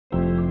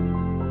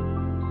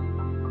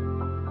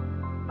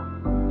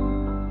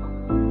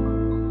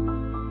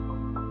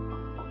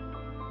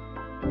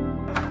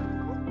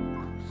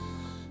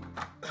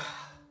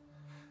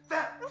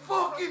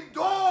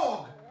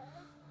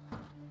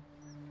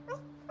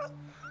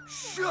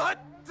Shut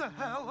the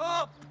hell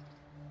up!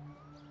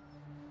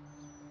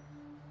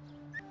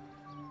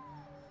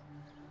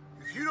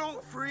 If you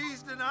don't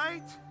freeze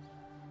tonight,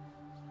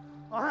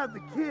 I'll have the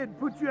kid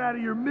put you out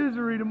of your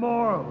misery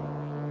tomorrow.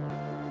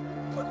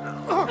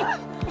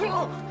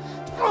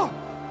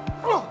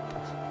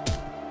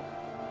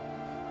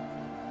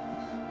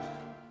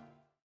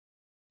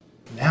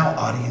 Now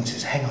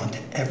audiences hang on to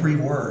every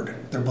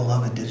word their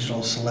beloved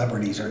digital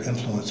celebrities or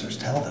influencers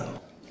tell them.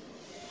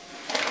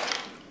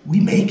 We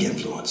make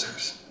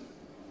influencers.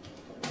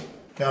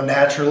 Now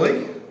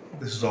naturally,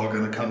 this is all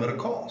going to come at a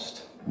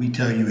cost. We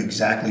tell you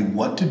exactly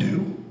what to do,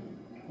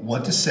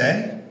 what to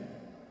say,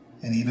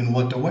 and even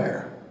what to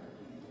wear.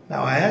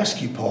 Now I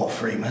ask you, Paul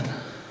Freeman,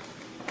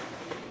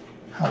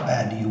 how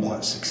bad do you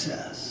want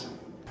success?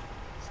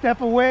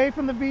 Step away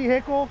from the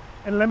vehicle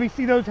and let me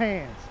see those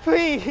hands.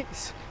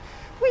 Please,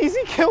 please,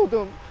 he killed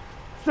him.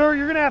 Sir,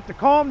 you're gonna have to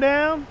calm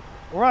down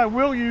or I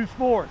will use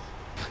force.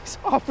 Please,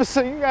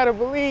 officer, you gotta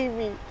believe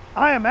me.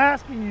 I am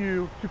asking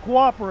you to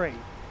cooperate.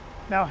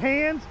 Now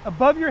hands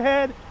above your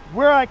head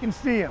where I can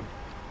see them.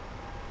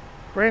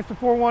 Cranston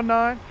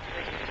 419.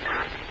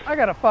 I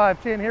got a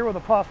 510 here with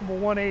a possible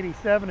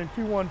 187 and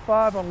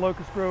 215 on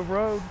Locust Grove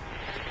Road.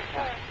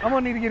 I'm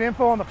gonna need to get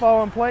info on the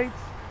following plates.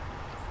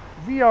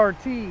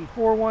 ZRT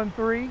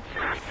 413.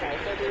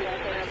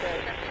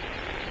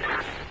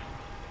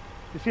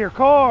 This here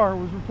car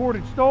was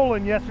reported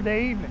stolen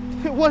yesterday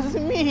evening. It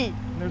wasn't me.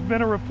 And there's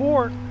been a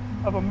report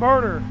of a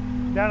murder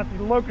down at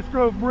the Locust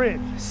Grove Bridge.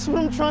 That's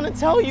what I'm trying to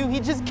tell you. He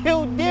just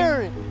killed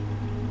Darren.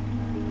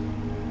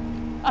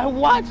 I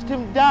watched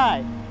him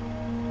die.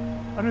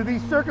 Under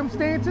these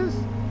circumstances,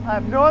 I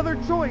have no other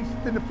choice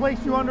than to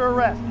place you under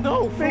arrest.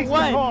 No, for Face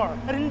what? the car.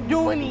 I didn't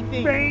do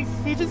anything. Face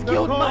He just the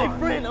killed car. my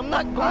friend. I'm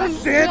not going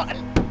That's it.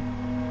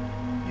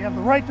 You have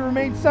the right to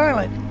remain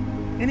silent.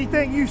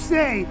 Anything you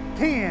say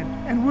can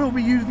and will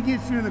be used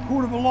against you in the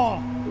court of the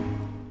law.